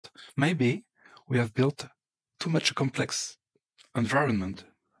maybe we have built too much a complex environment,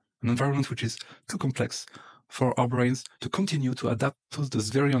 an environment which is too complex for our brains to continue to adapt to this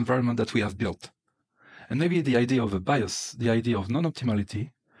very environment that we have built. And maybe the idea of a bias, the idea of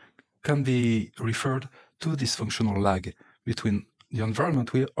non-optimality, can be referred to this functional lag between the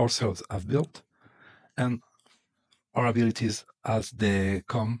environment we ourselves have built and our abilities as they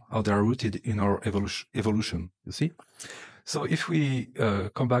come, how they are rooted in our evolution, you see? So if we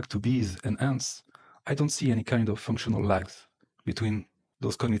come back to bees and ants, I don't see any kind of functional lags between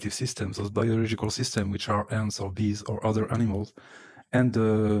those cognitive systems, those biological systems, which are ants or bees or other animals, and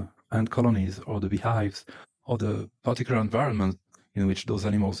the ant colonies or the beehives or the particular environment in which those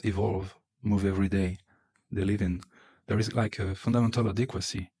animals evolve, move every day, they live in. There is like a fundamental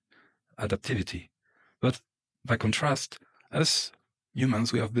adequacy, adaptivity. But by contrast, us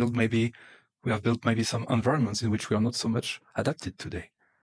humans, we have built maybe some environments in which we are not so much adapted today.